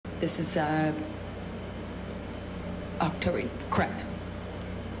This is October, correct.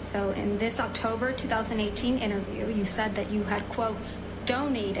 So in this October 2018 interview, you said that you had, quote,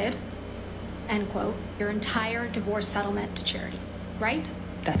 donated, end quote, your entire divorce settlement to charity, right?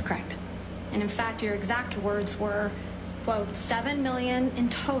 That's correct. And in fact, your exact words were, quote, $7 million in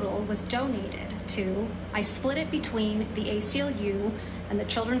total was donated to, I split it between the ACLU and the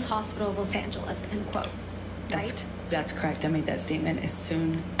Children's Hospital of Los Angeles, end quote, right? That's correct. I made that statement as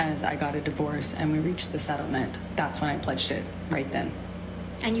soon as I got a divorce and we reached the settlement. That's when I pledged it, right then.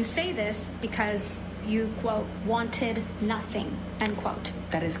 And you say this because you, quote, wanted nothing, end quote.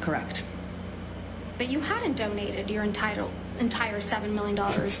 That is correct. But you hadn't donated your entire $7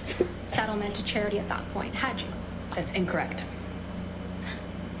 million settlement to charity at that point, had you? That's incorrect.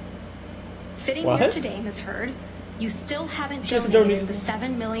 Sitting here today, Ms. Heard, you still haven't donated the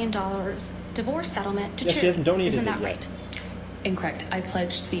 $7 million divorce settlement to charity. She hasn't donated Isn't that it yet. right? Incorrect. I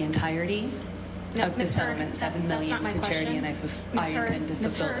pledged the entirety of the settlement, $7 million to charity, and I intend to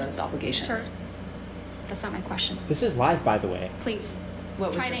fulfill those obligations. Ms. Heard, that's not my question. This is live, by the way. Please, What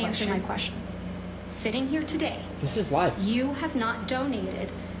was try your to answer question? my question. Sitting here today, This is live. you have not donated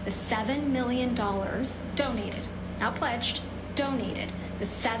the $7 million donated, not pledged, donated the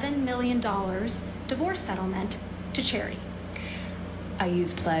 $7 million divorce settlement to charity. I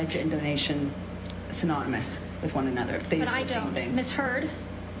use pledge and donation synonymous with one another. They But do I the same don't. thing. Ms. Heard,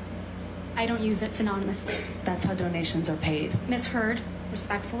 I don't use it synonymously. That's how donations are paid. Ms. Heard,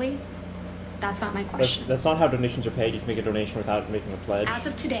 respectfully, that's not my question. That's not how donations are paid. You can make a donation without making a pledge. As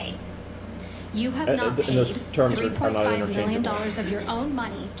of today, you have And not paid those terms are not $3.5 million interchangeable. of your own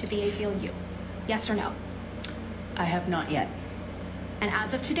money to the ACLU. Yes or no? I have not yet. And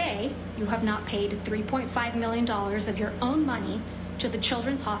as of today, you have not paid $3.5 million of your own money to the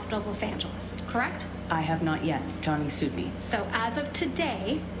Children's Hospital of Los Angeles, correct? I have not yet. Johnny sued me. So as of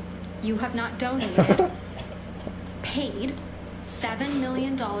today, you have not donated, paid $7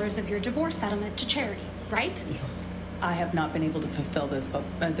 million of your divorce settlement to charity, right? I have not been able to fulfill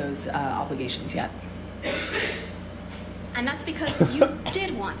those obligations yet. And that's because you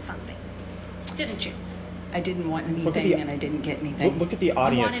did want something, didn't you? I didn't want Look at anything, and I didn't get anything. Look at the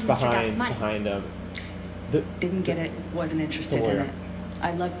audience wanted Mr. Depp's behind money. Didn't get it. Wasn't interested in lawyer. it.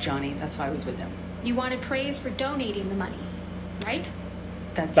 I loved Johnny. That's why I was with him. You wanted praise for donating the money, right?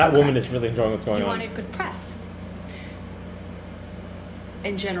 That's That woman correct. is really enjoying what's going You on. wanted good press.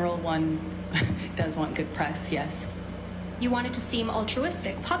 In general, one does want good press. Yes. You wanted to seem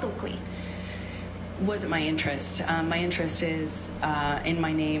altruistic publicly. Wasn't my interest. My interest is in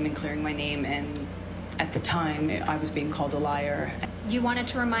my name and clearing my name, and at the time I was being called a liar. You wanted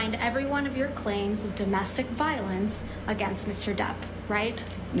to remind everyone of your claims of domestic violence against Mr. Depp, right?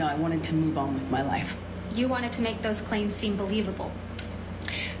 No, I wanted to move on with my life. You wanted to make those claims seem believable.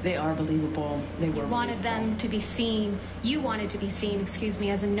 They are believable. They were You wanted believable. them to be seen,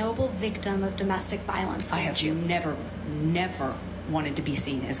 as a noble victim of domestic violence. I didn't have you? never wanted to be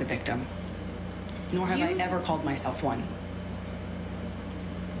seen as a victim. Nor have I You- ever called myself one.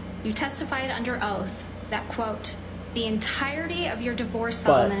 You testified under oath that, quote, the entirety of your divorce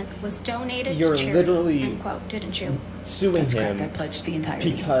settlement was donated you're to charity, literally end quote, didn't you? Suing That's correct. I him pledged the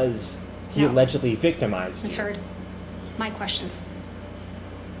entirety. because he No. allegedly victimized Ms. you. Heard, my questions.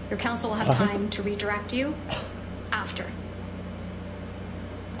 Your counsel will have time to redirect you after.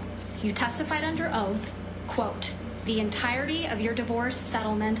 You testified under oath, quote, the entirety of your divorce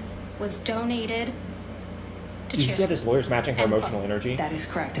settlement was donated to You see charity. how this lawyer's matching her End quote. emotional energy? That is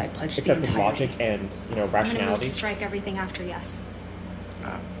correct. I pledged Except the with entirety. logic and, I'm going to move rationality. to strike everything after yes.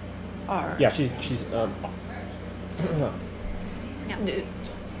 Are. Yeah, she's No. N-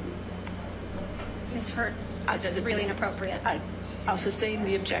 Ms. Hurt, this is really inappropriate. I'll sustain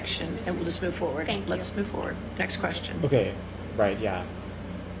the objection and we'll just move forward. Thank you. Let's move forward. Next question. Okay, right, yeah.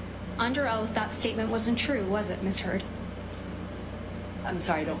 Under oath, that statement wasn't true, was it, Ms. Hurd? I'm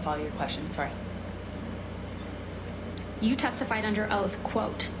sorry, I don't follow your question. Sorry. You testified under oath,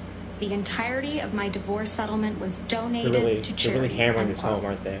 quote, the entirety of my divorce settlement was donated to charity. They're really hammering end this quote. home,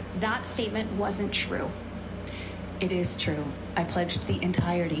 aren't they? That statement wasn't true. It is true. I pledged the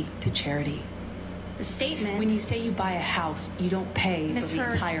entirety to charity. The statement... When you say you buy a house, you don't pay Ms. for the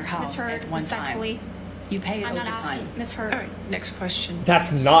Hurd, entire house Ms. Hurd, at one respectfully, time. You pay it I'm over not asking, time. Ms. All Hurd, right, next question.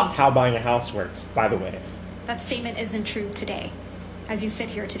 That's not how buying a house works, by the way. that statement isn't true today, as you sit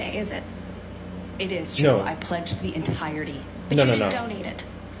here today, is it? It is true. No. I pledged the entirety. But No, you no, didn't no. donate it.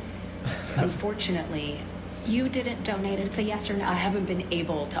 Unfortunately, You didn't donate it. It's a yes or no. I haven't been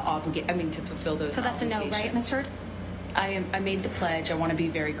able to to fulfill those So that's a no, right, Ms. Hurd? I made the pledge. I want to be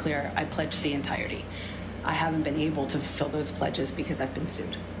very clear. I pledged the entirety. I haven't been able to fulfill those pledges because I've been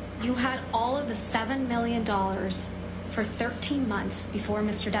sued. You had all of the $7 million for 13 months before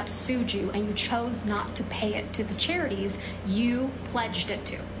Mr. Depp sued you, and you chose not to pay it to the charities you pledged it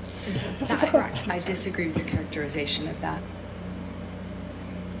to. Is that correct? I disagree with your characterization of that.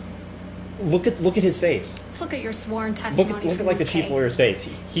 Look at his face. Let's look at your sworn testimony. Look at like the chief lawyer's face.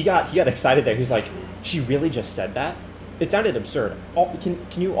 He got excited there. He's like, she really just said that? It sounded absurd. Can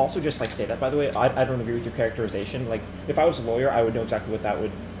you also just like say that, by the way? I don't agree with your characterization. Like, if I was a lawyer, I would know exactly what that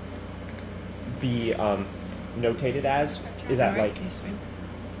would be notated as. Is that like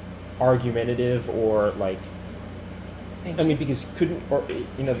argumentative or like? I mean, because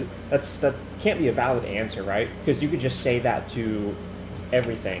that can't be a valid answer, right? Because you could just say that to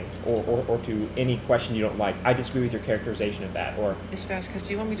everything or to any question you don't like. I disagree with your characterization of that, or Ms. Vasquez,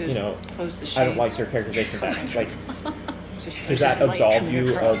 do you want me to close the shades? I don't like your characterization of that. Like, Just- does there's that just light absolve coming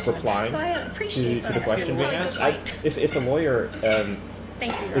you across. of replying I appreciate to the that. question It's being really asked? good light. If a lawyer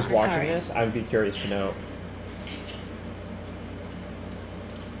Thank you, Your is Honor. watching Sorry. this, I'd be curious to know,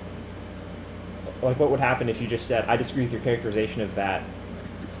 like, what would happen if you just said, I disagree with your characterization of that,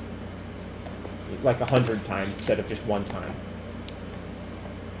 like 100 times instead of just one time.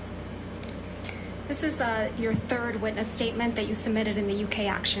 This is your third witness statement that you submitted in the UK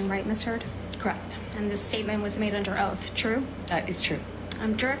action, right, Ms. Heard? Correct. And this statement was made under oath, true? That is true.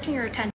 I'm directing your attention